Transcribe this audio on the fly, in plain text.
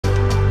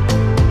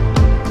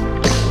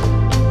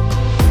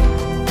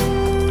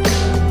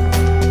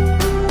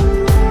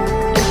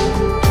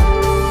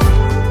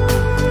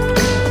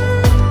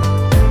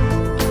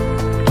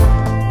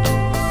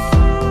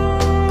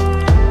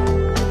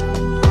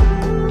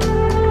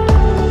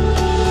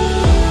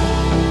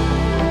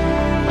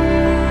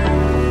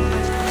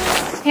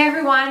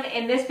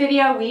in this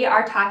video we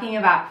are talking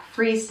about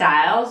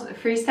freestyles.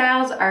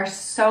 Freestyles are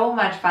so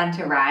much fun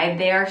to ride.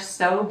 They are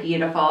so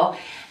beautiful.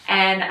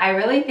 And I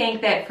really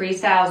think that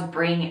freestyles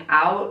bring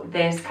out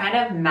this kind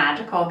of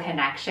magical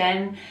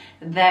connection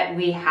that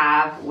we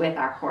have with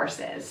our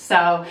horses.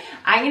 So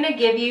I'm gonna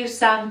give you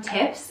some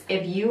tips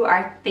if you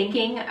are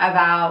thinking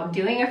about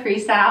doing a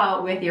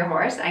freestyle with your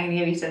horse. I'm gonna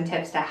give you some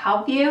tips to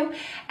help you.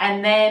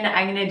 And then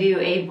I'm gonna do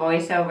a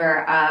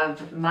voiceover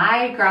of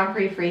my Grand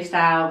Prix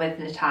freestyle with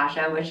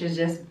Natasha, which is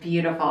just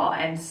beautiful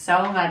and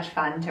so much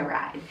fun to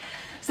ride.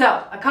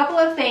 So a couple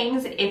of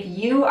things if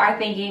you are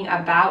thinking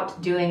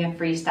about doing a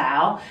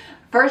freestyle.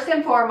 First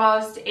and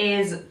foremost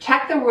is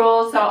check the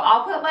rules. So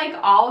I'll put like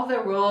all of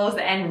the rules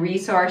and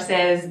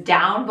resources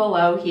down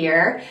below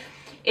here.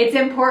 It's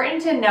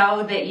important to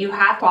know that you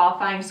have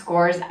qualifying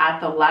scores at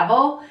the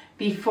level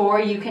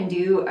before you can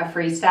do a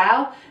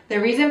freestyle. The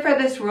reason for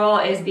this rule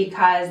is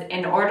because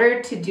in order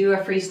to do a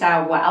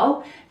freestyle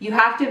well, you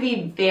have to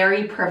be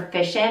very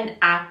proficient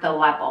at the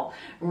level.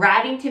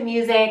 Riding to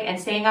music and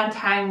staying on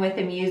time with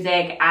the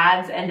music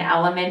adds an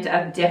element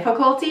of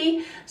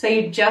difficulty. So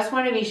you just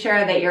want to be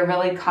sure that you're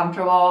really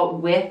comfortable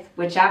with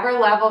whichever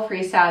level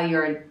freestyle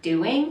you're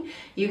doing.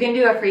 You can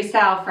do a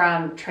freestyle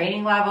from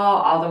training level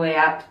all the way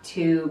up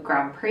to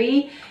Grand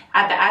Prix.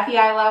 At the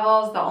FEI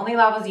levels, the only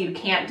levels you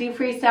can't do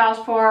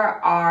freestyles for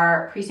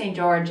are Prix St.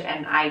 George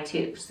and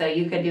I2. So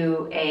you could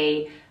do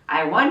a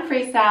I1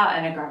 freestyle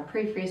and a Grand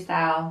Prix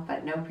freestyle,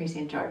 but no Prix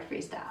St. George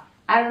freestyle.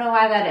 I don't know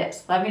why that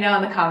is. Let me know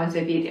in the comments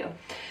if you do.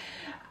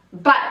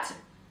 But,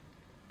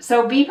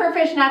 so be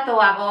proficient at the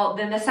level.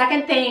 Then the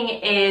second thing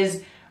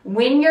is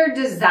when you're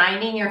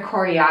designing your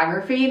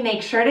choreography,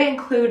 make sure to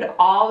include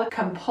all the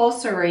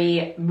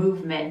compulsory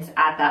movements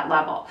at that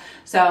level.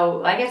 So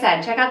like I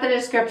said, check out the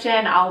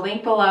description, I'll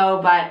link below,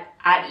 but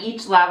at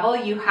each level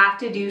you have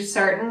to do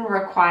certain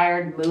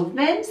required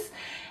movements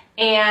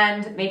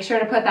and make sure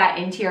to put that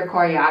into your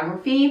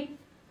choreography.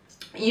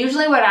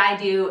 Usually what I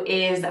do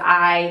is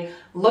I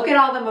look at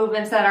all the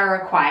movements that are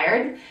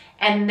required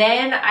and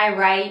then I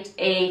write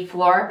a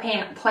floor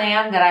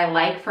plan that I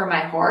like for my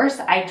horse.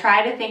 I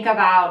try to think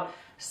about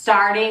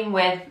starting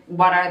with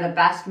what are the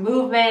best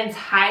movements,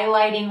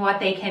 highlighting what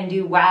they can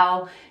do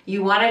well.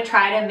 You want to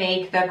try to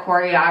make the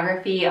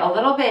choreography a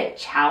little bit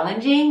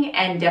challenging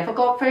and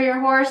difficult for your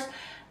horse,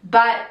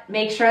 but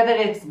make sure that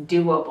it's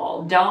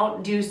doable.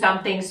 Don't do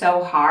something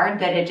so hard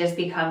that it just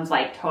becomes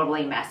like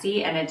totally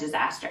messy and a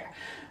disaster.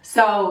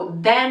 So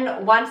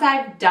then once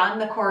I've done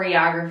the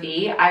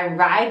choreography, I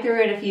ride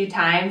through it a few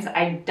times.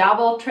 I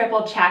double,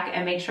 triple check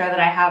and make sure that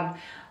I have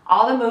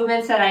all the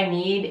movements that I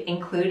need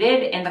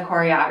included in the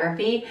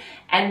choreography,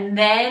 and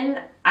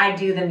then I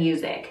do the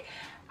music.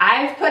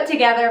 I've put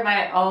together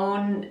my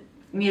own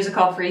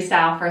musical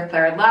freestyle for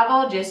third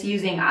level just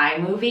using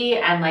iMovie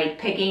and like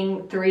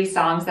picking 3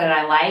 songs that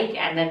I like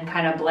and then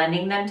kind of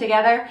blending them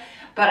together.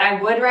 But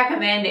I would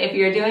recommend if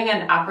you're doing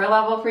an upper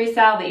level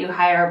freestyle that you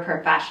hire a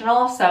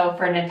professional. So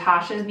for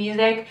Natasha's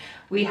music,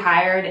 we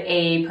hired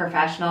a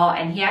professional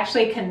and he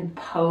actually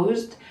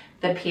composed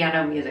the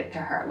piano music to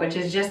her, which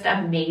is just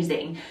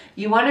amazing.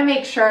 You want to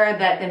make sure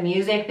that the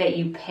music that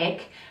you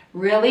pick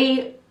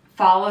really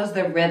follows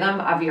the rhythm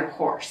of your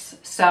horse.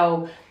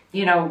 So,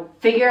 you know,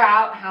 figure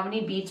out how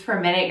many beats per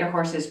minute your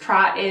horse's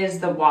trot is,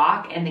 the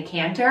walk and the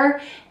canter,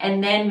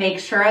 and then make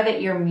sure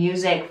that your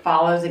music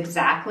follows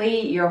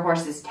exactly your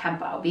horse's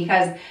tempo,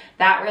 because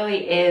that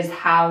really is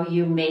how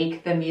you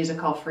make the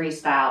musical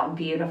freestyle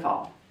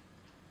beautiful.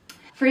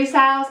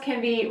 Freestyles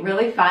can be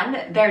really fun.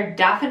 They're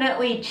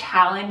definitely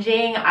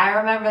challenging. I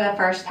remember the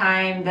first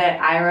time that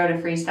I rode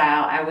a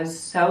freestyle, I was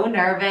so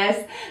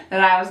nervous that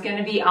I was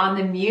gonna be on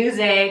the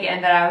music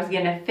and that I was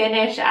gonna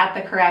finish at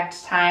the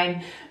correct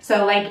time.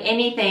 So like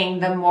anything,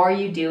 the more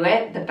you do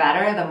it, the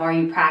better. The more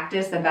you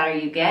practice, the better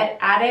you get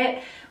at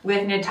it.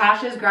 With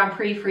Natasha's Grand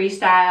Prix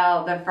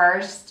freestyle, the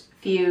first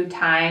few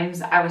times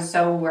I was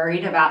so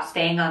worried about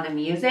staying on the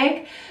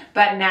music,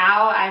 but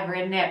now I've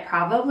ridden it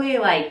probably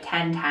like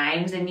 10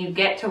 times and you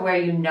get to where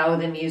you know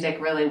the music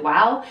really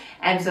well,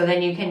 and so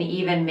then you can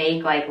even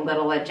make like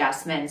little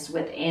adjustments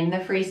within the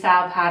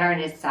freestyle pattern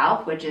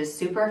itself, which is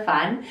super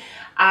fun.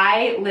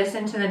 I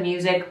listen to the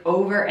music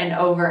over and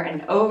over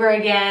and over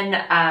again,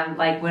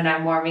 like when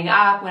I'm warming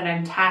up, when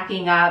I'm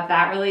tacking up.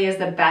 That really is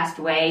the best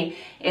way,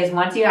 is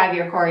once you have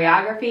your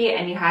choreography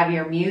and you have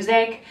your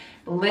music,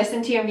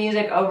 listen to your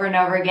music over and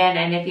over again,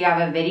 and if you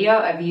have a video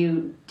of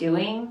you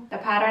doing the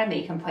pattern that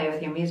you can play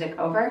with your music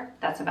over,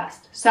 that's the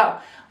best. So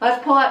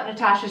let's pull up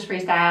Natasha's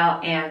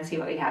freestyle and see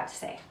what we have to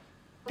say.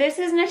 This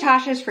is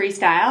Natasha's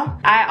freestyle.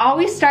 I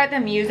always start the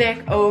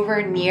music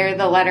over near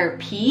the letter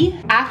P.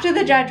 After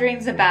the judge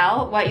rings the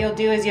bell, what you'll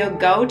do is you'll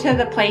go to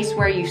the place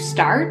where you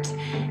start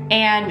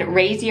and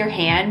raise your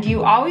hand.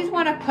 You always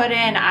want to put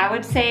in, I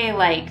would say,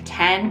 like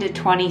 10 to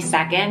 20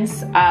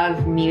 seconds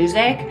of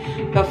music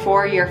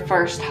before your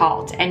first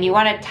halt. And you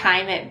want to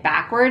time it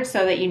backwards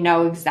so that you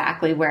know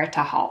exactly where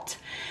to halt.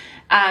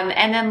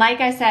 And then, like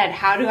I said,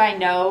 how do I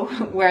know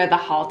where the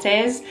halt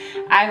is?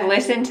 I've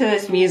listened to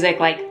this music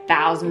like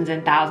thousands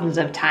and thousands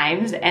of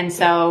times. And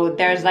so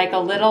there's like a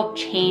little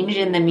change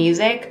in the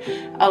music,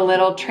 a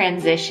little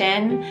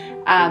transition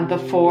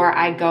before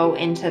I go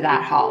into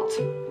that halt.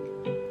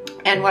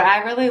 And what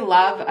I really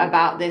love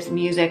about this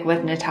music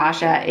with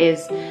Natasha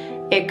is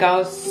it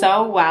goes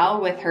so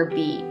well with her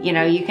beat. You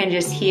know, you can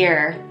just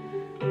hear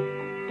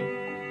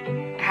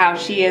how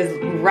she is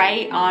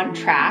right on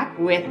track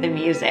with the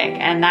music,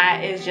 and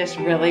that is just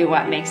really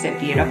what makes it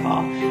beautiful.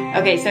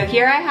 Okay, so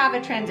here I have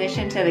a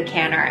transition to the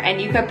canter,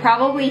 and you could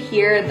probably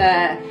hear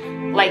the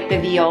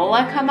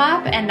viola come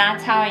up, and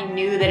that's how I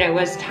knew that it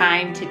was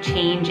time to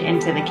change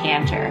into the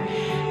canter.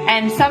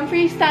 And some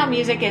freestyle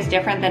music is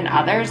different than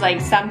others.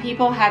 Like, some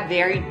people have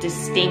very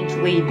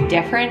distinctly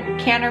different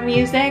canter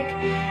music.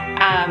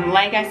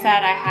 Like I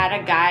said, I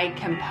had a guy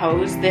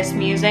compose this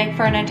music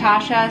for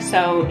Natasha,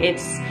 so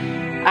it's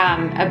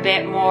a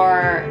bit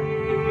more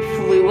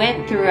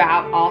fluent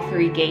throughout all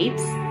three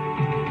gates.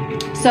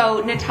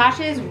 So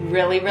Natasha is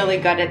really, really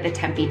good at the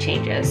tempi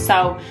changes.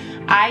 So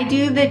I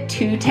do the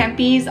 2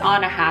 tempis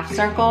on a half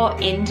circle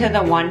into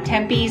the 1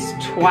 tempis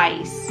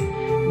twice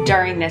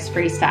during this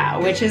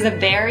freestyle, which is a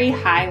very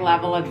high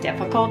level of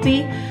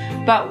difficulty.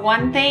 But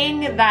one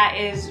thing that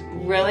is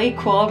really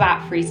cool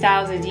about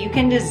freestyles is you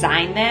can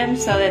design them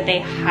so that they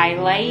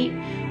highlight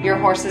your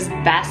horse's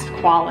best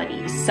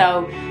qualities.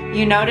 So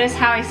you notice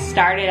how I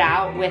started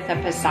out with a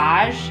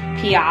passage,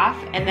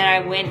 piaffe, and then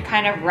I went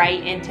kind of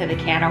right into the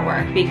canter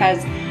work,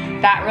 because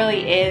that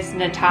really is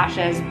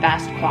Natasha's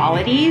best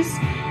qualities.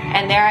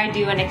 And there I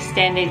do an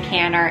extended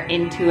canter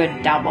into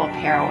a double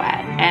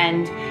pirouette.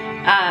 And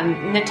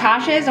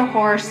Natasha is a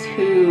horse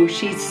who,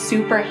 she's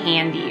super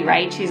handy,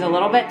 right? She's a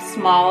little bit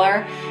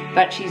smaller,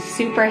 but she's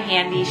super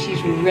handy.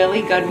 She's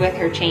really good with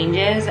her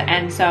changes.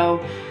 And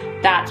so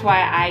that's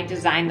why I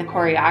designed the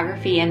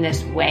choreography in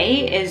this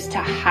way, is to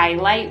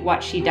highlight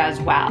what she does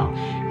well.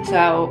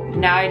 So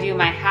now I do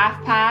my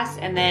half pass,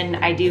 and then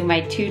I do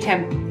my 2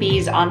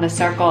 tempis on the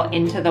circle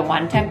into the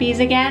 1 tempis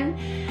again.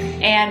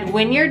 And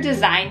when you're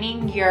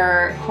designing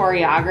your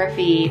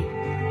choreography,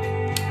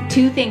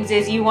 2 things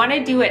is you want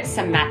to do it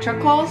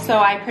symmetrical. So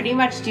I pretty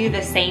much do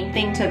the same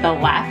thing to the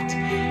left,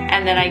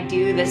 and then I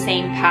do the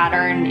same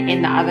pattern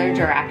in the other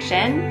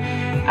direction.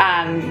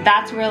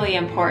 That's really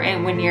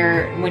important when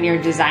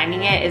you're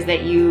designing it, is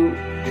that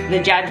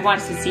the judge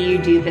wants to see you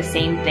do the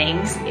same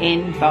things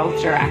in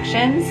both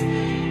directions.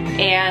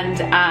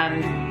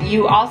 And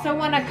you also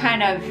want to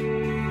kind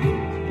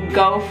of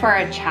go for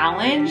a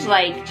challenge,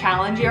 like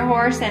challenge your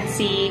horse and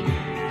see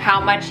how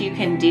much you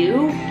can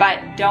do,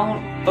 but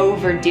don't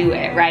overdo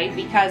it, right?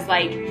 Because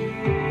like,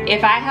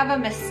 if I have a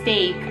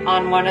mistake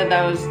on one of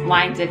those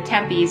lines of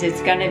tempis,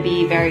 it's gonna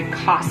be very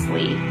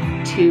costly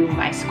to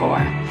my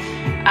score.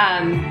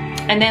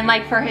 And then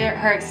like for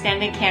her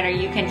extended canter,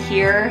 you can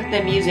hear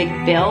the music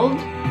build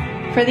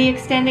for the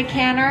extended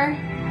canter,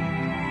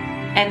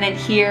 and then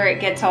here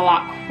it gets a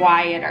lot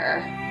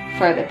quieter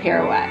for the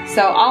pirouette.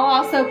 So I'll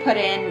also put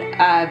in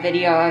a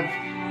video of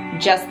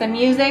just the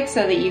music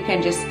so that you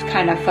can just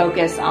kind of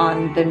focus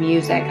on the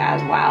music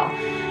as well.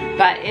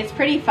 But it's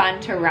pretty fun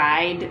to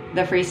ride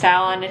the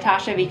freestyle on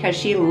Natasha because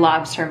she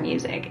loves her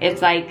music.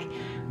 It's like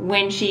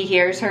when she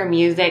hears her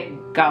music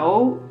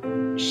go,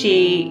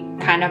 she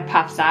kind of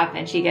puffs up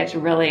and she gets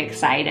really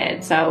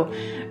excited. So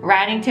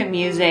riding to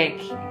music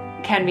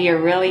can be a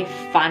really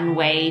fun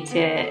way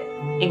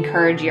to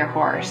encourage your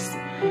horse.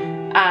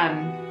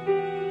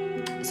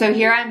 So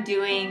here I'm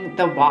doing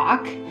the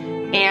walk.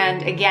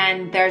 And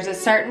again, there's a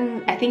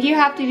certain, I think you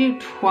have to do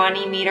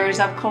 20 meters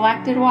of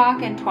collected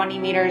walk and 20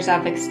 meters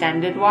of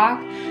extended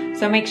walk.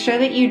 So make sure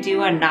that you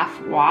do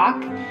enough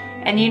walk.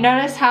 And you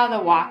notice how the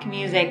walk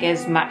music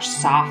is much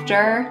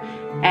softer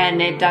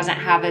and it doesn't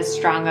have as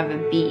strong of a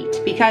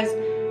beat, because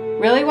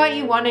really what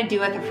you want to do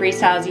with the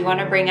freestyle is you want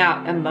to bring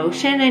out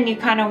emotion and you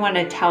kind of want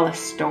to tell a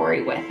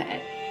story with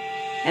it.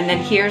 And then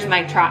here's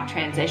my trot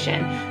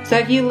transition. So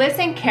if you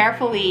listen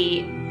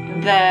carefully,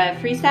 the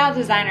freestyle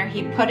designer,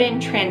 he put in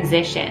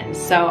transitions,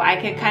 so I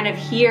could kind of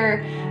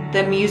hear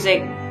the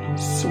music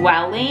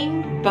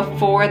swelling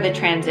before the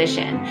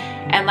transition.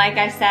 And like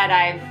I said,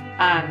 I've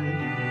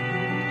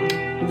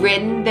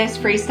ridden this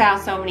freestyle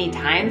so many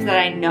times that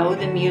I know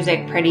the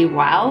music pretty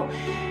well.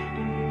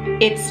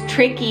 It's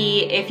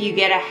tricky if you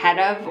get ahead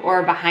of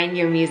or behind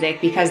your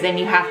music, because then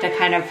you have to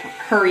kind of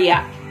hurry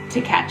up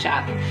to catch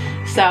up.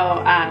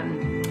 So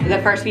the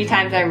first few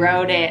times I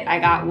rode it, I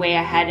got way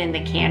ahead in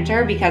the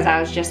canter because I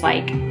was just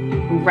like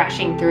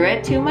rushing through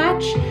it too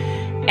much.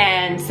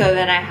 And so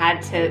then I had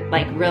to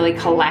like really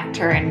collect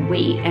her and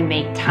wait and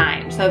make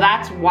time. So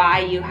that's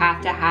why you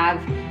have to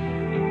have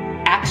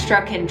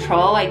extra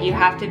control. Like you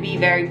have to be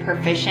very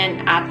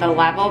proficient at the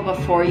level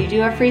before you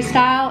do a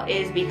freestyle,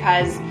 is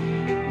because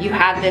you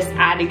have this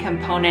added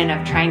component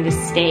of trying to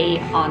stay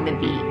on the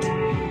beat.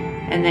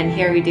 And then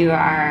here we do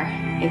our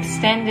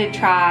extended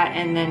trot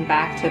and then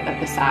back to the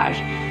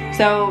passage.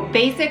 So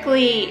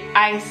basically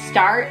I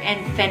start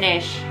and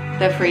finish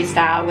the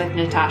freestyle with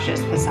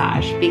Natasha's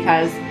passage,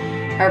 because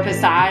Her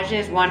passage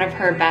is one of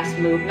her best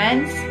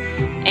movements,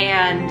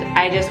 and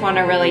I just want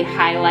to really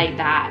highlight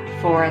that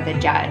for the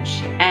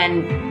judge.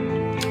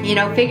 And, you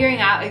know, figuring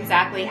out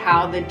exactly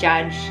how the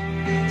judge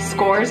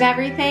scores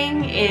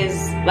everything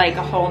is like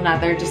a whole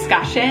nother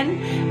discussion,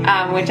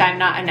 which I'm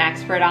not an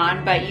expert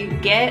on, but you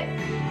get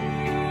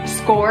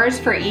scores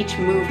for each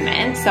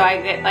movement. So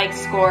I get like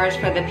scores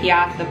for the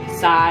piaffe, the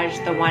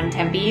passage, the one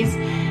tempes,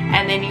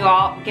 and then you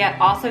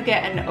also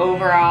get an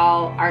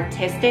overall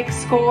artistic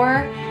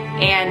score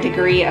and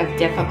degree of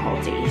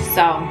difficulty.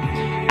 So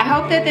I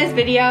hope that this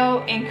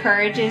video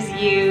encourages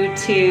you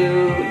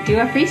to do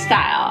a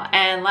freestyle,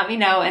 and let me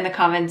know in the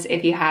comments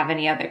if you have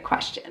any other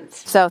questions.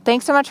 So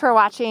thanks so much for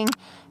watching.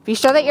 Be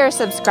sure that you're a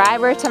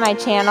subscriber to my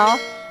channel.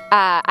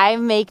 I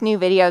make new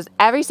videos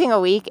every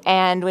single week,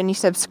 and when you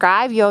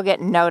subscribe, you'll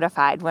get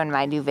notified when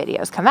my new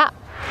videos come out.